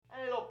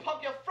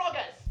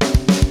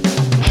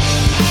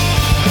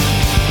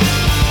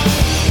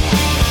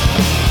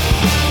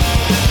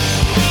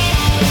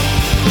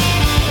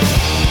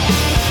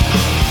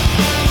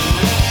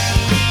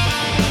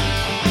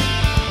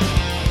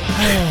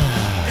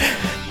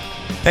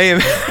Hey,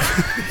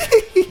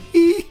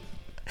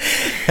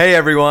 hey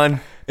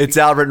everyone. It's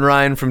Albert and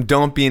Ryan from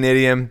Don't Be an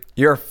Idiom,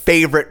 your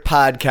favorite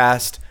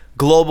podcast,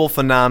 global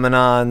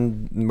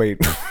phenomenon. Wait.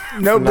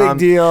 No big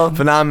deal.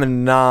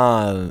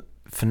 Phenomenons.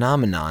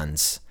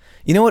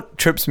 You know what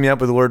trips me up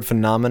with the word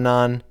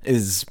phenomenon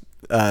is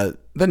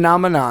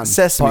Phenomenon.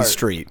 Sesame part.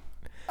 Street.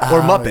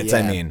 Or Muppets, yeah.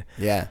 I mean.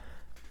 Yeah.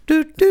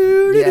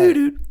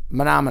 Do.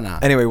 Phenomenon.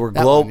 Anyway, we're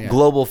That one, yeah.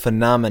 global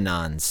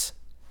phenomenons.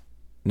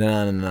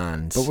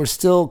 Nonons. But we're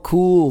still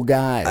cool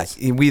guys.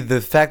 The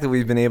fact that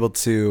we've been able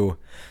to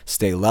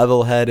stay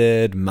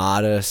level-headed,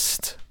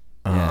 modest,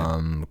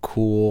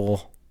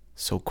 cool,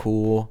 so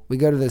cool. We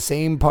go to the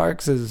same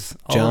parks as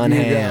all John of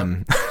you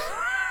Hamm. go.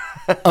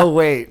 Oh,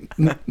 wait.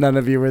 None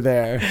of you were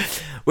there.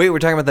 Wait, we're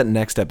talking about that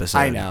next episode.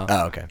 I know.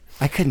 Oh, okay.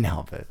 I couldn't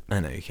help it.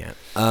 I know you can't.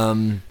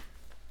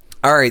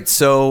 All right,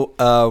 so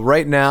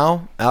right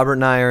now, Albert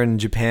and I are in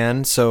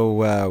Japan,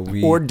 so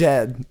we... Or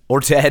dead.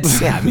 Or dead.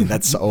 Yeah, I mean,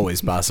 that's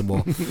always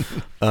possible.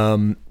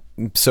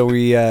 So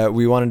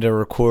we wanted to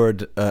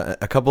record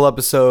a couple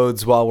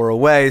episodes while we're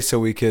away so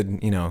we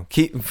could,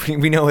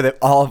 we know that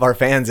all of our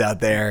fans out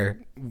there...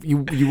 You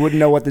wouldn't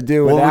know what to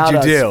do What without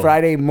would you us. do?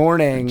 Friday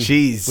morning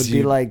Jeez, would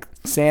be like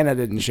Santa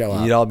didn't show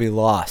up. You'd all be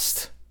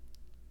lost.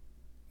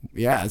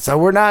 Yeah, so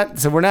we're not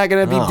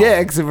gonna be Oh.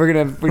 dicks, and we're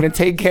gonna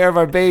take care of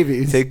our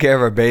babies. Take care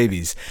of our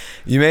babies.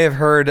 You may have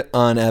heard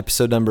on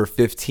episode number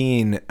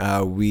 15,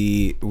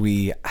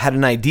 we had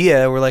an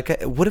idea. We're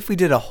like, what if we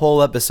did a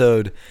whole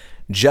episode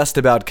just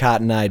about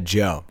Cotton Eye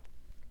Joe?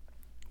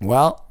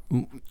 Well,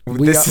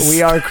 This is-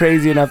 we are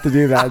crazy enough to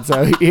do that.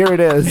 So here it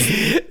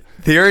is.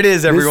 Here it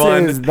is,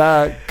 everyone. This is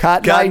the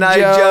Cotton Eye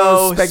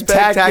Joe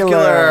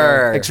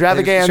Spectacular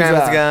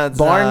Extravaganza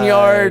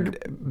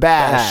Barnyard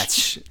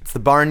Bash. It's the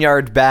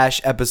Barnyard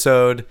Bash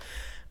episode.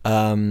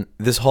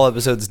 This whole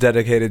episode's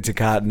dedicated to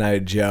Cotton Eye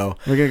Joe.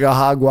 We're gonna go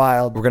hog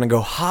wild. We're going to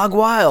go hog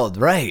wild,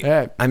 right?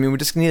 Yeah. I mean, we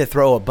just need to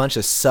throw a bunch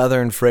of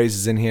Southern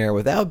phrases in here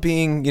without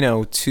being,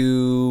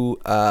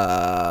 too...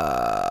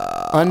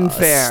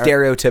 Unfair.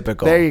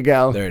 Stereotypical. There you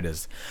go. There it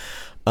is.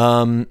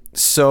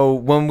 So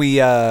when we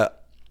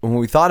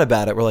thought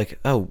about it, we're like,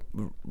 oh,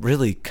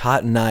 really,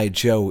 Cotton Eye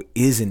Joe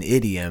is an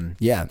idiom.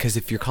 Yeah. Because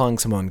if you're calling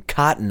someone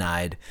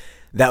cotton-eyed,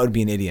 that would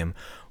be an idiom.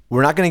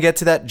 We're not going to get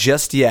to that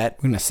just yet.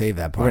 We're gonna save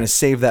that We're part. going to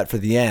save that for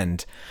the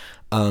end,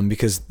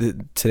 because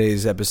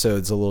today's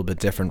episode's a little bit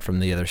different from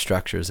the other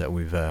structures that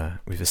we've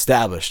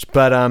established.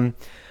 But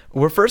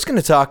we're first going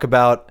to talk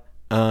about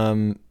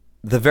the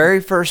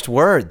very first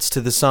words to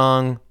the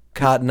song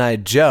Cotton Eye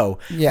Joe,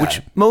 Yeah.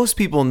 which most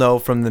people know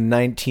from the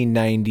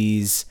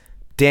 1990s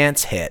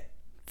dance hit,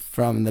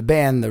 From the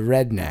band The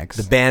Rednecks.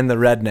 the band The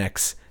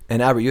Rednecks.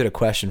 And Albert, you had a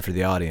question for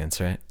the audience,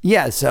 right?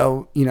 Yeah,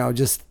 so,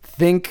 just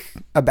think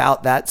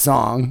about that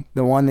song,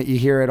 the one that you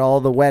hear at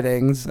all the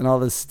weddings and all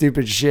this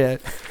stupid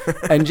shit,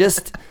 and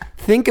just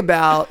think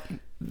about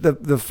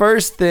the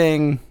first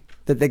thing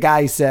that the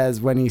guy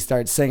says when he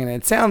starts singing it.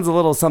 It sounds a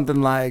little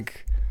something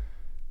like,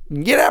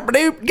 "Get up,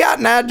 dude,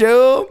 Cotton Eye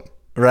Joe."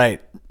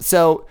 Right.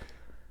 So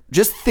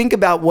just think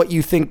about what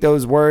you think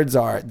those words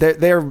are.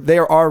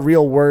 There are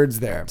real words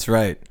there. That's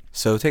right.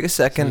 So take a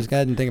second Just go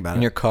ahead and think about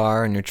in it. your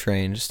car, in your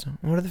train. Just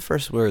what are the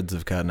first words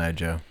of Cotton Eye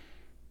Joe?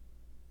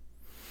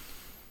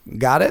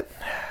 Got it?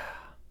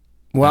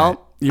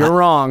 Well, you're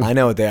wrong. I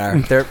know what they are.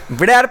 They're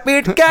without a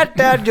beat,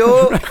 Cotton Eye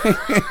Joe.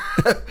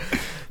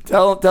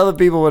 Tell the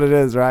people what it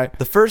is, right?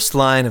 The first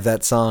line of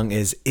that song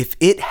is, if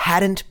it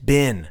hadn't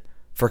been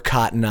for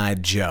Cotton Eye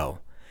Joe.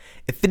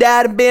 If it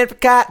hadn't been for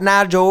Cotton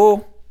Eye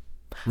Joe,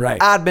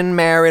 Right. I'd been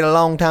married a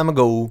long time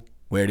ago.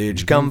 Where did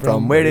you come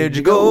from? Where did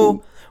you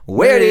go?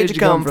 Where did you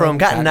come from,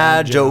 Cotton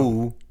Eye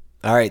Joe?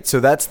 All right, so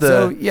that's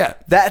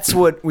that's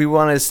what we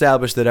want to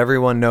establish, that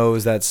everyone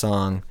knows that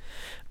song.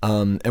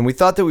 And we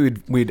thought that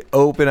we'd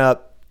open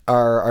up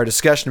our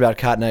discussion about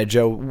Cotton Eye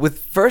Joe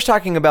with first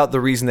talking about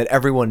the reason that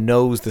everyone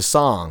knows the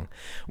song,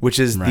 which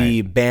is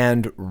the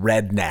band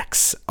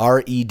Rednecks,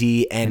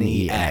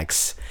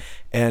 Rednex.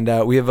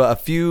 And we have a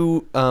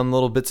few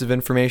little bits of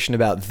information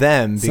about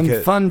them.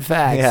 Some fun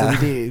facts,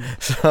 indeed.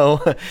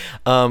 So,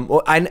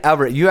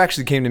 Albert, you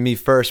actually came to me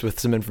first with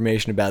some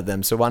information about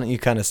them. So why don't you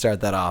kind of start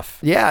that off?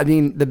 Yeah, I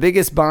mean, the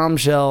biggest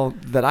bombshell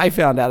that I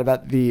found out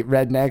about the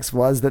Rednecks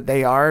was that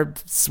they are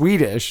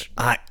Swedish.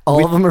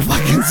 All of them are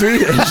fucking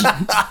Swedish.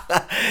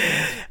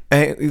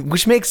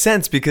 Which makes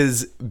sense,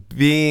 because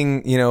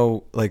being,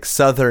 like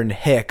Southern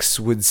Hicks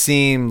would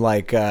seem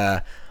like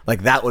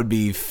that would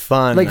be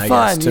fun, I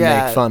guess, to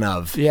make fun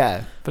of.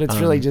 Yeah, but it's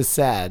really just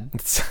sad.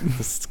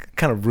 It's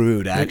kind of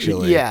rude,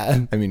 actually.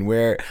 Yeah. I mean,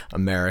 we're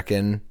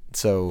American,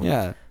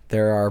 so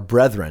they're our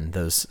brethren,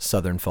 those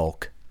Southern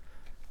folk.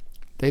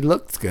 They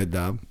looked good,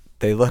 though.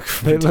 They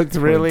looked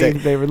really,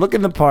 they were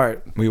looking the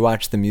part. We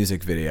watched the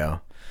music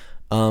video.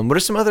 What are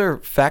some other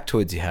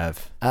factoids you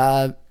have?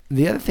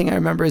 The other thing I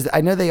remember is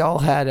I know they all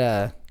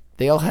had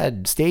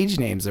stage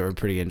names that were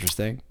pretty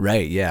interesting.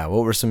 Right, yeah.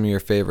 What were some of your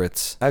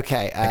favorites?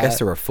 Okay. I guess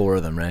there were 4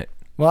 of them, right?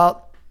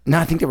 Well, No,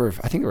 I think there were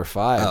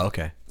 5. Oh,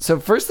 okay. So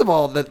first of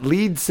all, the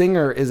lead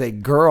singer is a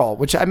girl,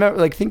 which I remember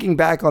like thinking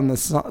back on the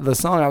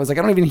song. I was like,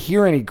 I don't even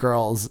hear any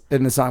girls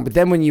in the song. But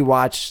then when you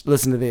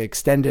listen to the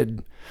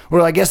extended, or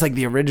I guess like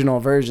the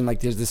original version, like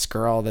there's this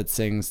girl that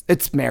sings.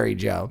 It's Mary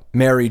Jo.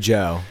 Mary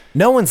Jo.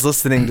 No one's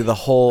listening to the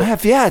whole. I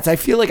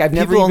feel like I've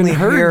never even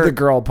heard the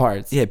girl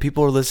parts. Yeah,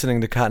 people are listening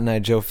to Cotton Eye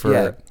Joe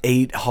for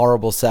 8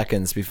 horrible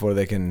seconds before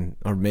they can,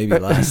 or maybe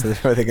less,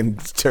 before they can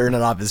turn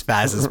it off as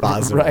fast as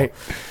possible. Right.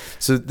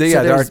 So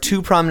there are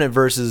 2 prominent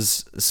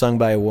verses sung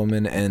by a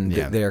woman, and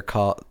they are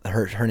called.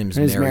 Her name is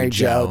Mary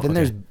Jo. Then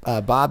there's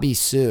Bobby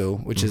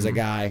Sue, which is a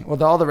guy.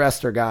 Well, all the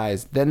rest are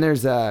guys. Then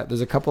there's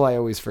a couple I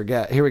always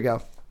forget. Here we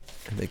go.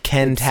 The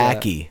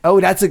Kentucky.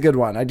 That's a good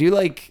one. I do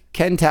like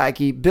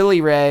Kentucky.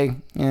 Billy Ray.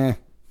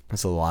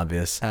 That's a little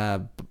obvious.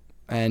 And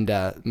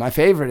my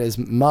favorite is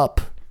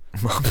Mupp.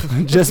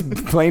 Just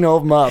plain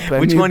old Mupp.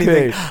 Which one do you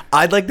think?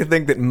 I'd like to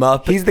think that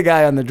Mupp. He's the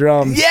guy on the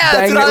drums. Yeah,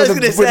 that's what I was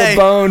going to say. With a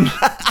bone.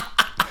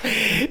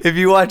 If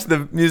you watch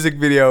the music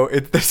video,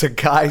 there's a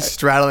guy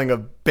straddling a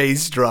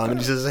bass drum and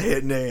he's just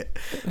hitting it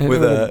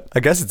with I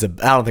guess I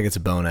don't think it's a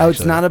bone, actually. Oh,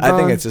 it's not a bone? I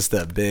think it's just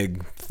a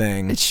big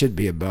thing. It should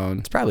be a bone.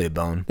 It's probably a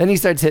bone. Then he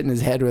starts hitting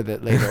his head with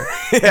it later.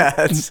 Yeah,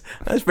 that's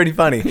pretty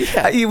funny.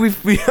 Yeah.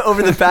 We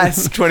over the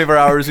past 24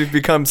 hours, we've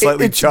become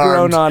slightly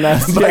charmed. It's grown on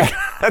us. By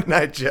Cotton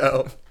Eye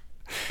Joe.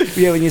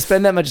 Yeah, when you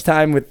spend that much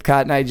time with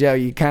Cotton Eye Joe,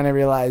 you kind of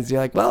realize,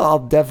 you're like, well, I'll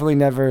definitely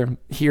never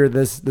hear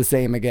this the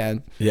same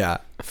again. Yeah.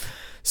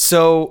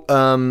 So,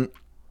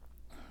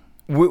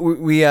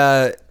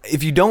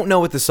 if you don't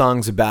know what the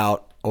song's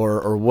about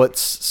or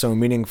what's so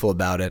meaningful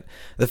about it,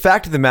 the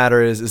fact of the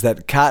matter is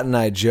that Cotton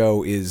Eye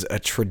Joe is a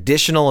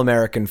traditional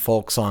American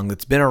folk song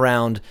that's been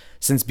around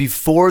since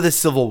before the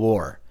Civil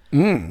War.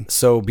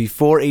 So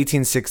before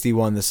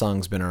 1861, the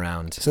song's been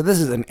around. So this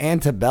is an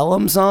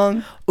antebellum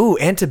song? Ooh,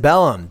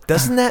 antebellum.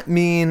 Doesn't that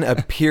mean a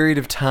period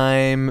of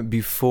time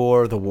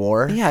before the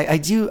war? Yeah, I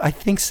do. I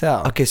think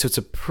so. Okay, so it's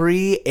a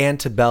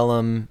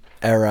pre-antebellum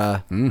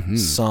era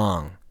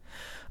song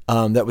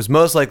that was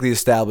most likely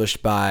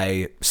established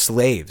by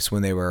slaves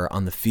when they were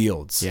on the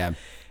fields. Yeah.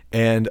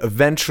 And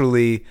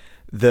eventually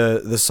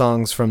the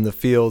songs from the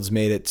fields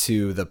made it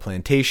to the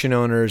plantation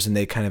owners, and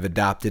they kind of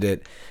adopted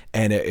it.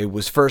 And it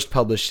was first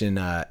published in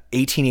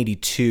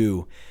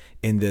 1882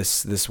 in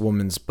this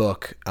woman's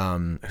book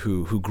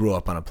who grew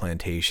up on a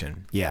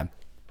plantation. Yeah.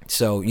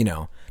 So,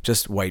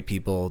 just white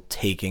people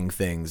taking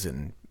things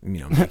and,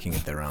 making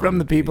it their own. From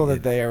the people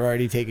that they are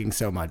already taking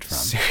so much from.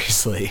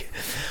 Seriously.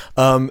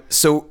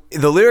 So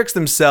the lyrics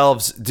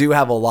themselves do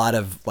have a lot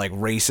of like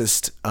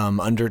racist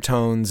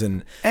undertones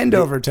and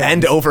overtones.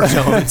 And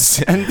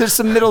overtones. And there's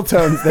some middle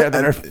tones there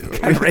that are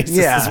kind of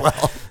racist as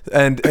well.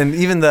 And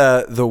even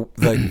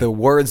the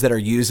words that are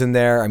used in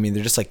there, I mean,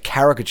 they're just like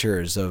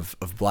caricatures of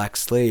black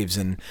slaves.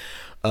 And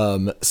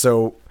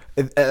so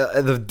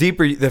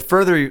the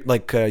further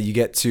like you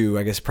get to,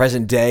 I guess,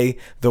 present day,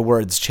 the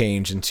words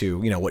change into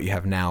what you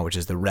have now, which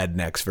is the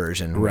Rednecks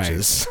version, which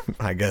is,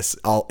 I guess,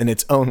 all in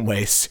its own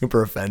way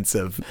super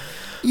offensive.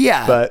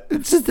 Yeah, but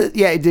it's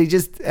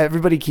just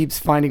everybody keeps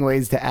finding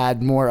ways to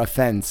add more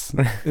offense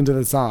into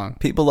the song.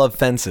 People love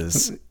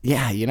fences.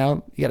 Yeah, you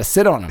got to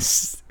sit on them.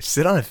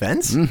 Sit on a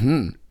fence?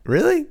 Mm-hmm.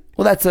 Really?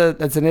 Well, that's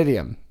an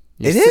idiom.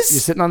 Is? You're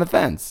sitting on the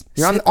fence.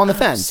 You're on the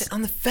fence. Sit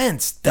on the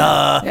fence.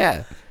 Duh.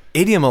 Yeah.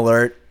 Idiom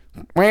alert.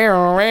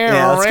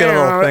 Yeah, let's get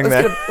a little thing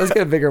there. Let's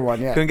get a bigger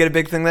one. Yeah. Can we get a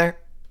big thing there?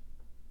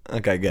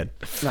 Okay, good.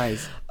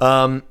 Nice.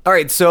 All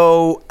right,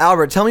 so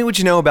Albert, tell me what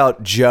you know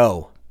about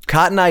Joe.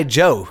 Cotton Eye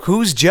Joe.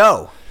 Who's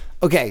Joe?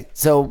 Okay,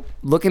 so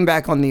looking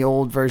back on the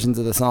old versions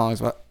of the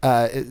songs,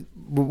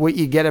 what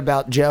you get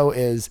about Joe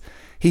is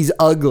he's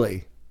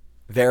ugly.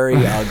 Very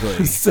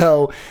ugly.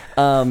 So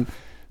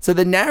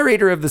the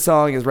narrator of the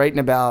song is writing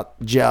about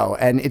Joe,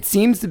 and it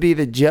seems to be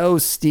that Joe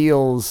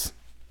steals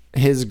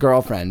his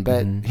girlfriend,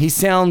 but he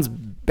sounds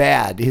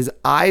bad. His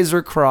eyes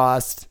are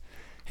crossed,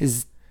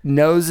 his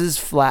nose is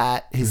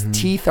flat, his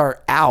teeth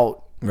are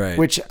out, right?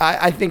 Which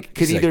I think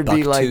could either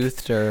be like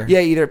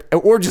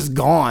or just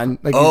gone,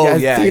 like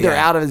teeth are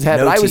out of his head.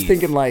 No but I was teeth.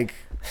 thinking like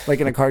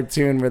in a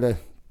cartoon where the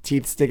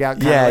teeth stick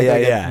out.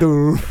 Yeah.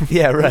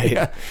 Yeah, right.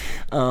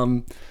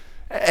 Yeah.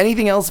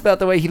 Anything else about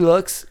the way he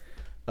looks?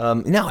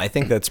 No, I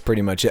think that's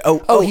pretty much it.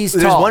 He's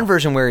there's tall. one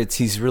version where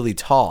he's really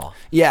tall.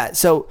 Yeah.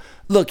 So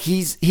look,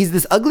 he's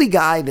this ugly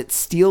guy that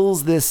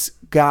steals this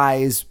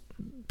guy's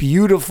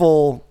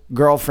beautiful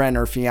girlfriend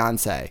or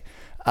fiance,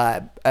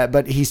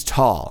 but he's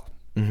tall.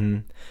 Mm-hmm.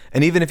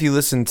 And even if you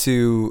listen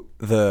to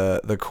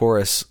the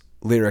chorus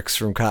lyrics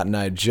from Cotton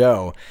Eye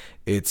Joe,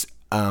 it's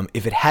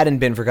if it hadn't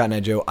been for Cotton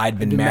Eye Joe, I'd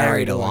been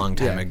married a long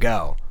time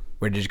ago.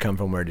 Where did you come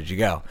from? Where did you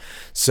go?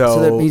 So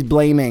that he's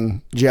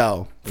blaming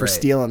Joe for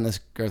stealing this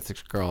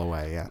girl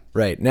away. Yeah.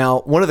 Right. Now,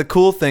 one of the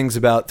cool things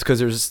about,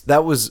 because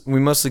we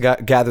mostly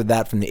gathered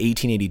that from the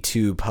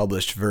 1882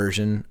 published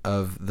version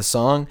of the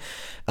song.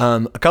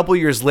 A couple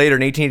years later,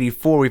 in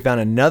 1884, we found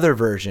another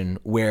version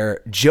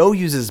where Joe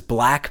uses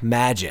black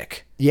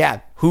magic. Yeah.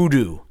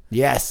 Hoodoo.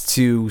 Yes.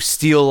 To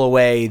steal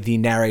away the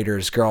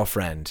narrator's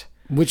girlfriend.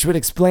 Which would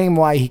explain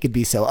why he could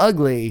be so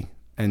ugly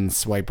and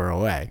swipe her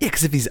away. Yeah,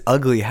 because if he's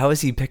ugly, how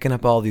is he picking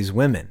up all these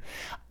women?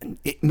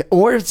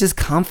 Or it's just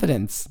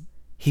confidence.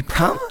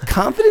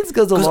 Confidence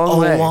goes a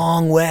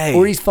long way.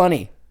 Or he's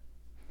funny.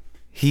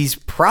 He's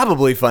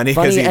probably funny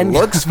because he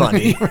looks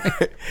funny.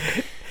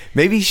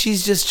 Maybe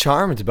she's just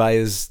charmed by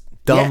his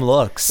dumb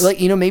looks. Like,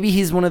 maybe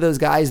he's one of those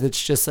guys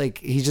that's just like,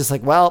 he's just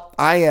like, well,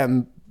 I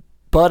am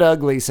butt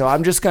ugly, so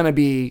I'm just going to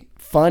be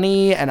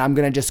funny and I'm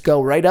going to just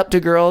go right up to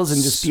girls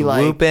and just be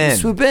like,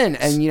 swoop in.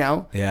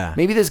 And,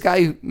 maybe this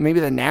guy, maybe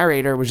the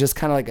narrator was just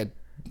kind of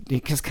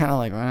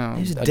like wow,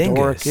 he's a dingus.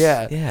 Dork.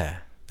 Yeah. Yeah.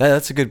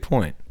 That's a good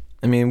point.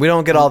 I mean, we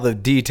don't get all the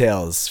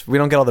details. We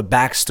don't get all the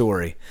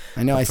backstory.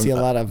 I know I see a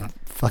lot of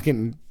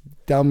fucking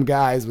dumb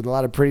guys with a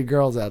lot of pretty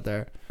girls out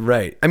there.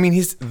 Right. I mean,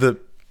 he's the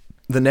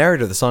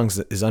narrator of the songs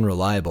is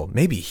unreliable.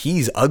 Maybe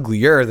he's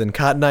uglier than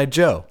Cotton Eye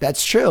Joe.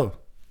 That's true.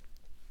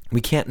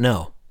 We can't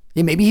know.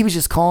 Yeah, maybe he was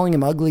just calling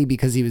him ugly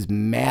because he was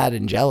mad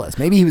and jealous.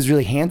 Maybe he was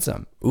really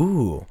handsome.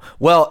 Ooh.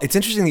 Well, it's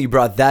interesting that you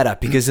brought that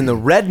up because in the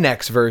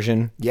Rednecks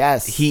version,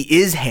 yes, he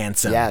is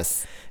handsome.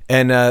 Yes.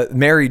 And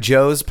Mary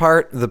Jo's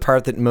part, the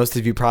part that most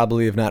of you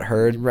probably have not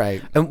heard.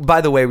 Right. And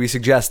by the way, we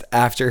suggest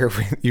after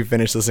you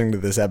finish listening to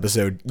this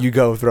episode, you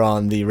go throw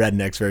on the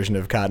Rednecks version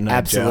of Cotton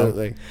Eye Joe.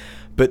 Absolutely.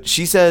 But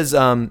she says,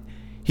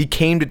 he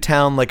came to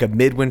town like a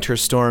midwinter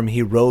storm.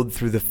 He rode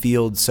through the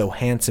fields so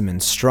handsome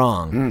and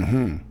strong.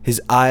 Mm-hmm. His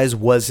eyes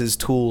was his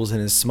tools and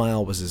his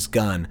smile was his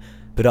gun.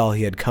 But all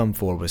he had come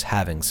for was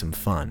having some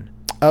fun.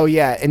 Oh,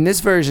 yeah. In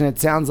this version, it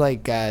sounds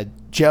like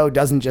Joe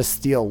doesn't just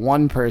steal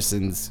one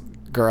person's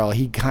girl.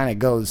 He kind of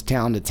goes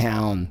town to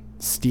town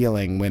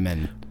stealing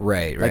women.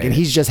 Right. Like, and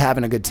he's just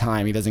having a good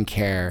time. He doesn't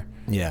care.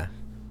 Yeah.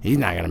 He's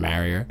not going to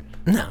marry her.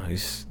 No,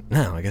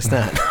 I guess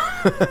not.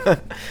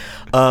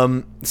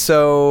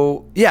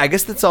 So yeah, I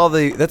guess that's all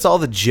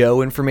the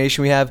Joe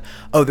information we have.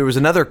 Oh, there was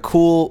another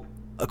cool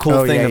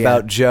thing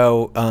about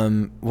Joe.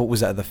 What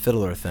was that? The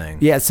fiddler thing.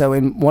 Yeah. So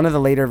in one of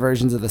the later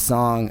versions of the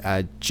song,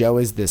 Joe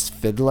is this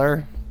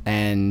fiddler,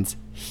 and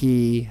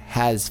he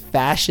has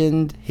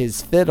fashioned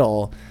his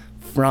fiddle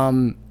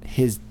from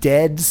his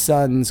dead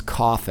son's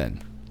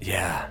coffin.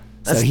 Yeah.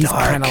 So he's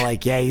kind of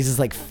like, he's just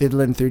like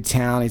fiddling through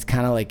town. He's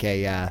kind of like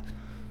a,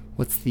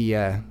 what's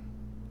the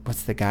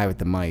guy with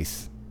the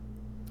mice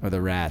or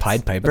the rats?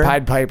 Pied Piper? The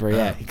Pied Piper,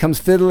 yeah. He comes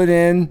fiddling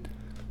in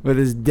with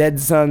his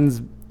dead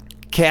son's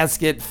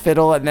casket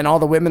fiddle, and then all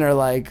the women are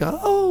like,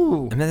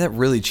 oh. And then that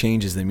really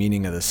changes the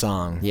meaning of the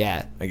song.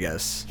 Yeah. I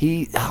guess.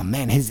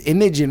 His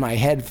image in my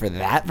head for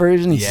that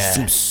version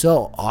seems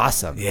so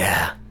awesome.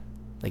 Yeah.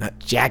 Like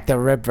Jack the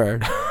Ripper,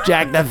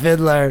 Jack the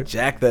Fiddler,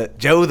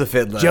 Joe the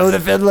Fiddler, Joe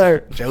the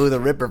Fiddler, Joe the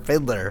Ripper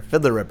Fiddler,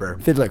 Fiddler Ripper,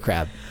 Fiddler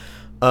Crab.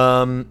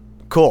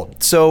 Cool.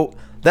 So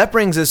that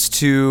brings us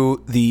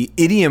to the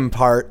idiom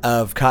part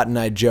of Cotton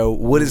Eye Joe.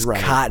 What does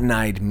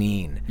cotton-eyed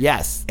mean?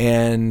 Yes.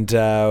 And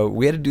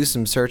we had to do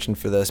some searching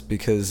for this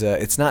because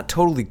it's not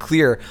totally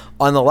clear.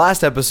 On the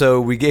last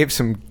episode, we gave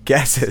some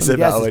guesses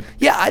about it.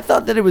 Yeah, I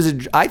thought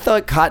that I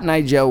thought Cotton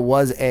Eye Joe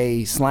was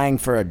a slang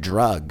for a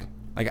drug.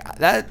 Like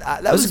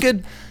that was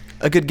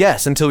a good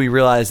guess until we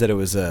realized that it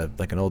was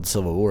like an old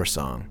Civil War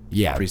song.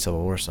 Yeah,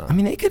 pre-Civil War song. I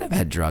mean, they could have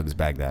had drugs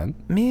back then.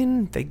 I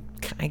mean, they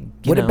kind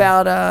of. What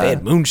about they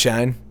had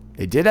moonshine.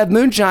 They did have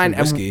moonshine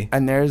and whiskey.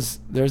 And there's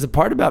a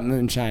part about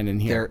moonshine in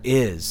here. There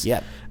is.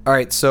 Yeah. All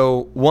right.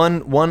 So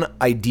one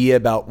idea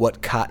about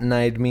what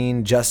cotton-eyed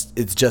mean,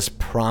 it's just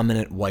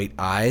prominent white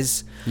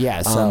eyes.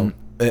 Yeah. So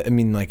I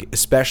mean, like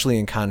especially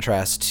in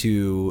contrast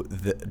to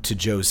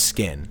Joe's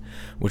skin,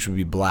 which would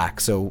be black.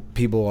 So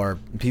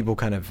people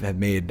kind of have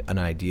made an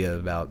idea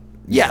about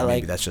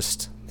maybe that's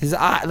just his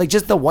eye, like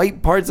just the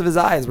white parts of his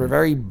eyes were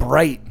very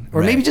bright,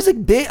 or maybe just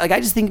like big. Like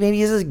I just think maybe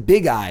he has like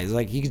big eyes,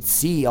 like you could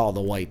see all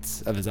the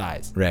whites of his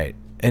eyes. Right.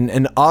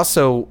 And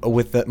also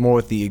with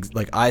the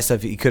like eye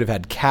stuff, he could have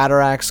had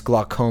cataracts,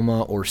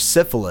 glaucoma, or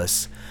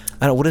syphilis.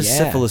 I don't know, what does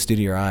syphilis do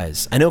to your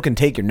eyes? I know it can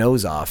take your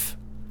nose off.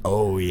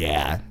 Oh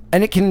yeah.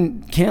 And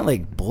can't it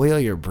like boil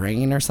your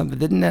brain or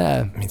something?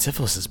 I mean,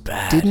 syphilis is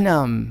bad. Didn't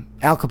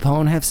Al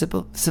Capone have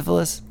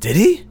syphilis? Did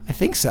he? I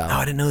think so. Oh,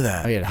 I didn't know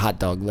that. Oh, he had hot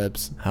dog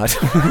lips.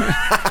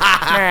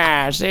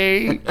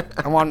 See?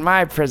 I want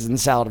my prison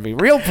cell to be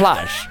real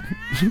plush.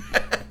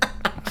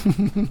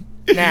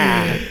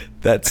 Nah.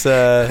 That's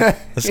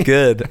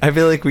good. I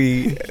feel like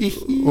we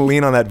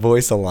lean on that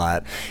voice a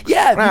lot.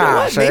 Yeah, you know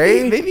what?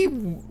 Maybe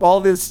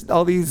all these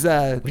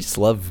we just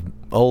love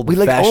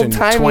old-fashioned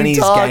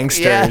 20s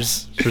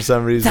gangsters for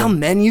some reason. That's how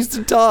men used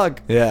to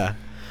talk. Yeah.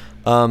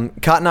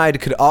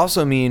 Cotton-eyed could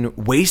also mean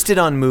wasted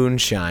on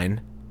moonshine.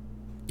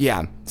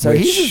 Yeah. So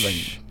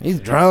he's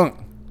drunk.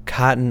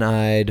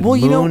 Cotton-eyed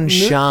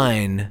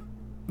moonshine.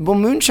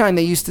 Moonshine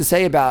they used to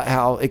say about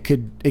how it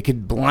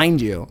could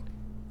blind you.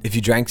 If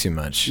you drank too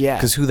much. Yeah.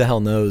 Because who the hell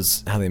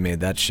knows how they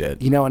made that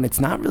shit. And it's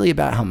not really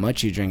about how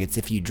much you drink. It's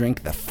if you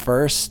drink the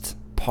first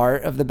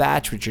part of the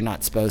batch, which you're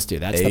not supposed to.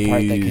 That's the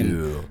part that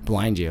can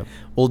blind you.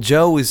 Well,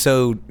 Joe was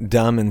so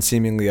dumb and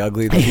seemingly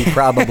ugly that he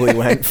probably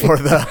went for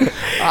the...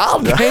 I'll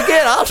drink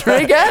it. I'll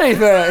drink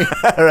anything.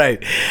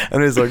 Right.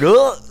 And he's like,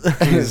 oh.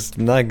 He's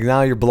like,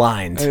 now you're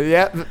blind.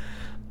 Yep.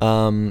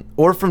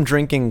 Or from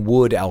drinking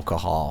wood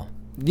alcohol.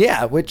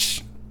 Yeah,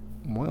 which...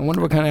 I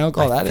wonder what kind of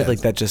alcohol that is. I feel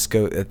like that just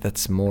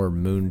that's more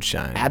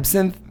moonshine.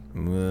 Absinthe?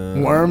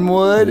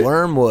 Wormwood?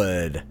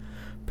 Wormwood,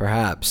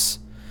 perhaps.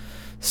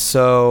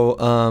 So,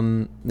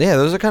 yeah,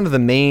 those are kind of the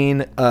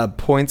main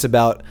points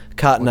about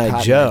Cotton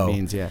Eye Joe.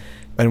 Means, yeah.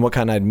 And what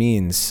Cotton Eye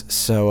means.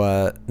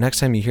 So next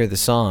time you hear the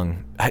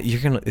song,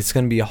 it's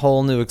gonna be a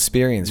whole new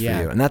experience for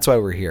you, and that's why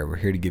we're here. We're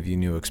here to give you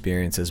new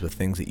experiences with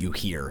things that you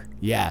hear.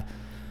 Yeah.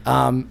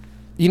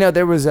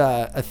 There was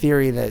a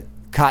theory that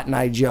Cotton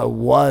Eye Joe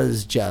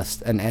was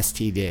just an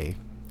STD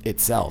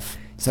itself.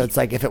 So it's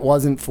like if it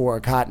wasn't for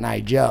Cotton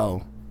Eye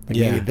Joe,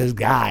 maybe this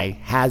guy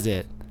has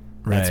it.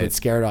 That's what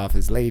scared off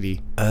his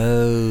lady.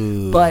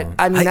 Oh, but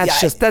I mean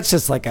that's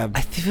just like a.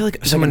 I feel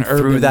like someone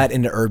threw that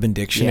into Urban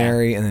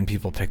Dictionary, and then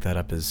people picked that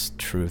up as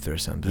truth or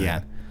something.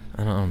 Yeah,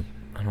 I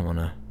don't want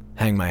to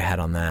hang my hat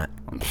on that.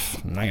 I'm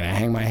not gonna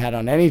hang my hat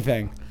on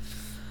anything.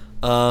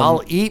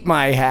 I'll eat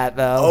my hat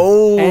though.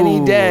 Oh,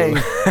 any day.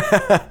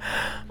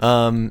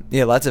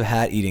 Yeah, lots of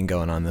hat eating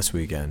going on this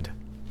weekend.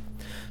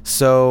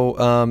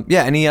 So,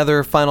 any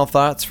other final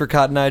thoughts for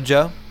Cotton Eye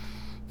Joe?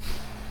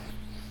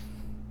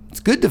 It's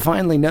good to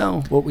finally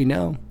know what we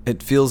know.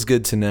 It feels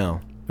good to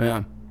know.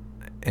 Yeah.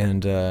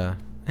 And,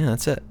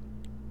 that's it.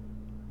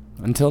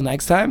 Until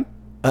next time?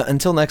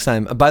 Until next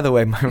time. By the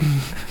way,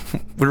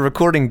 we're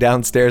recording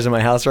downstairs in my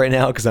house right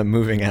now because I'm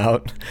moving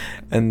out,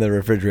 and the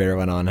refrigerator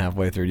went on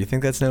halfway through. Do you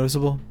think that's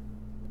noticeable?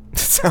 It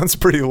sounds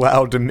pretty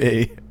loud to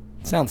me.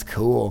 Sounds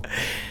cool.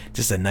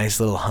 Just a nice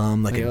little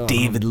hum, like a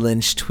David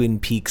Lynch Twin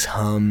Peaks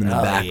hum in the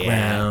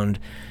background.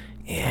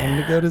 Yeah.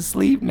 Time to go to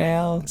sleep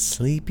now.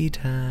 Sleepy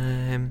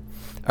time.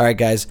 All right,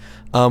 guys.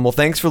 Well,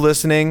 thanks for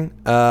listening.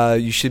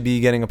 You should be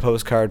getting a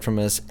postcard from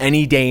us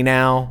any day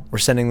now. We're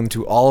sending them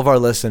to all of our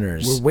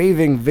listeners. We're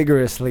waving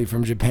vigorously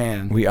from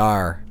Japan. We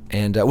are.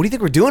 And what do you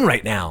think we're doing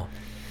right now?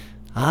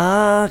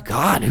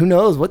 God, who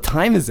knows? What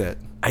time is it?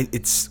 I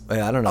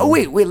don't know. Oh,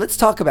 wait. Let's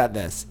talk about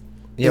this.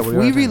 Yeah, if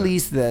we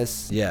release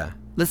this,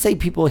 let's say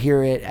people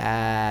hear it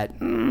at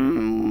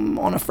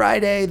on a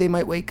Friday, they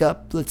might wake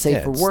up, let's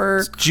say, for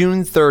work. It's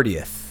June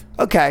 30th.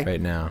 Okay. Right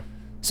now.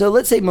 So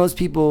let's say most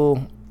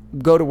people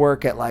go to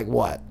work at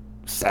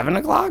 7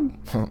 o'clock?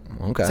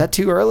 Okay. Is that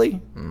too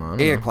early?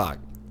 8 o'clock.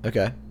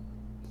 Okay.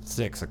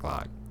 6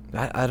 o'clock.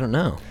 I don't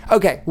know.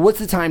 Okay. What's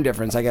the time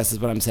difference, I guess is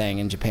what I'm saying,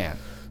 in Japan?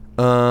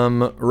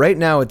 Right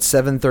now it's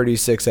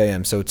 7:36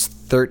 a.m., so it's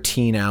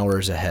 13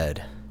 hours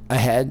ahead.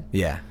 Ahead?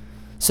 Yeah.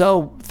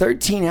 So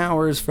 13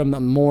 hours from the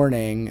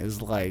morning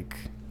is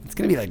it's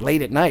going to be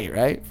late at night,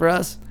 right, for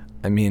us?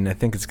 I mean, I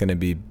think it's going to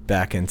be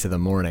back into the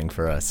morning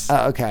for us.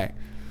 Okay.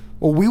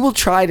 Well, we will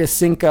try to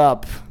sync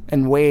up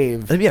and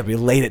wave. Yeah, it'll be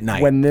late at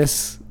night. When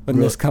this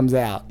comes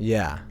out.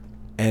 Yeah.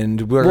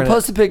 And we'll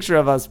post a picture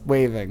of us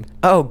waving.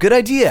 Oh, good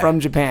idea. From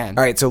Japan.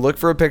 All right, so look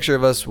for a picture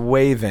of us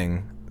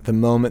waving the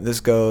moment this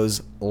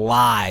goes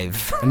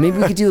live. And maybe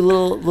we could do a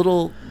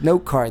little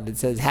note card that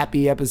says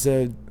happy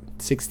episode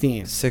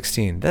 16.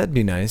 16. That'd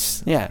be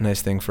nice. Yeah.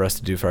 Nice thing for us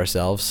to do for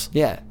ourselves.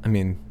 Yeah. I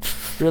mean,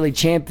 really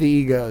champ the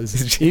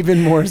egos,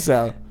 even more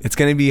so. It's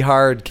going to be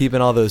hard keeping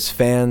all those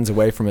fans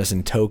away from us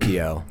in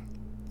Tokyo.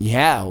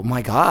 Yeah. Oh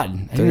my God.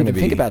 I didn't even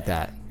think about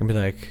that. They're going to be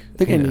like,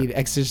 they're going to need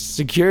extra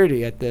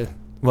security at the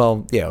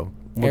Well,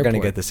 we're going to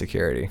get the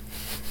security.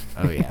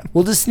 Oh, yeah.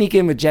 We'll just sneak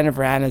in with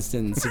Jennifer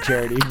Aniston's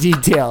security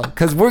detail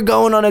because we're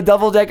going on a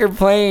double-decker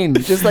plane,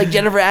 just like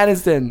Jennifer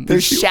Aniston.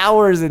 There's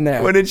showers in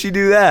there. When did she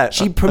do that?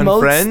 She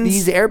promotes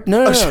these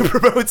No. She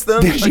promotes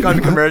them on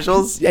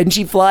commercials? And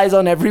she flies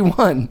on every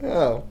one.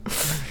 Oh,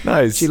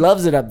 nice. She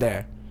loves it up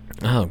there.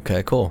 Oh,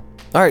 okay, cool.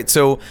 All right,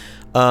 so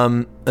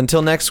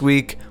until next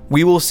week,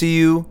 we will see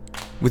you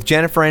with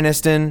Jennifer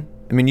Aniston.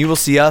 I mean, you will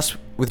see us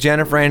with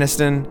Jennifer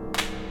Aniston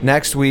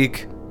next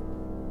week.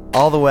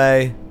 All the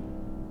way.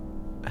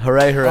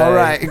 Hooray, hooray. All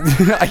right.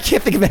 I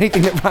can't think of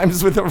anything that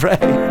rhymes with hooray.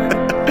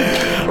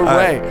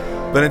 Hooray. Right.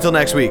 But until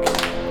next week,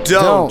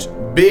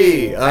 don't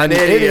be an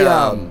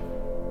idiom.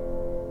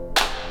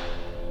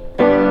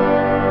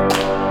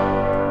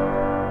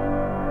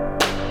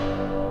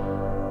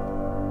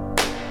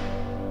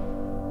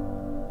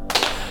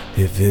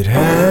 If it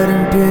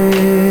hadn't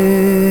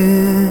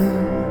been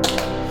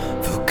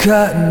for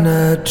Cotton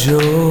Eye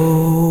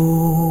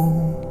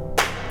Joe,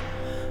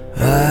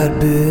 I'd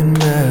been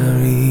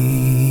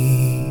married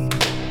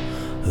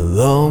a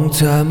long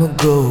time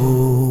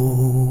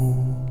ago.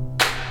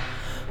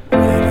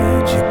 Where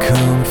did you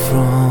come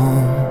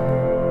from?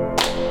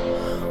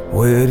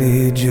 Where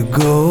did you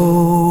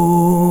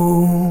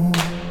go?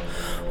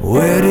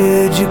 Where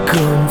did you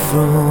come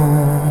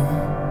from?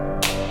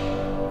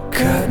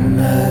 Cotton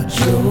Eye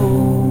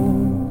Joe.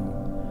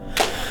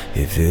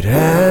 If it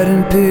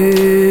hadn't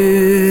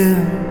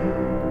been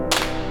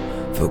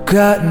for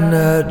Cotton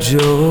Eye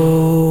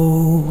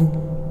Joe,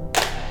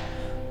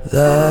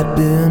 I'd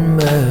been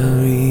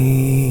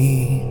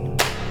married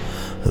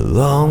a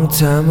long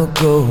time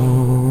ago.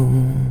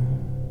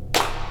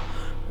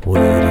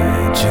 Where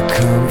did you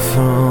come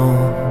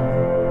from?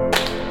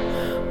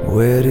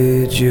 Where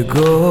did you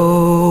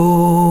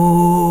go?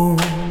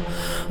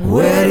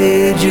 Where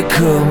did you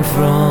come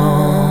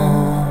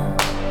from,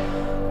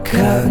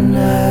 Cotton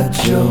Eye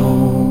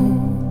Joe?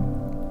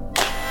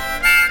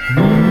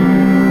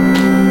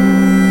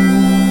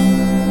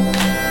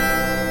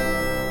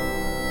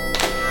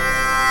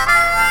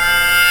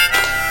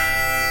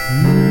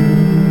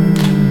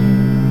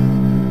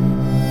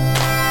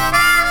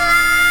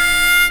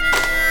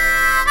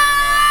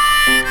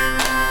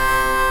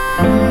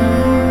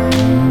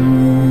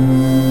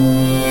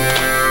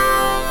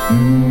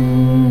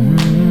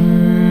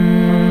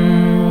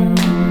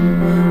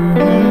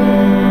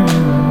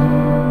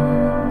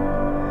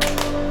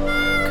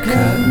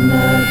 Cotton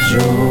Eye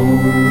Joe.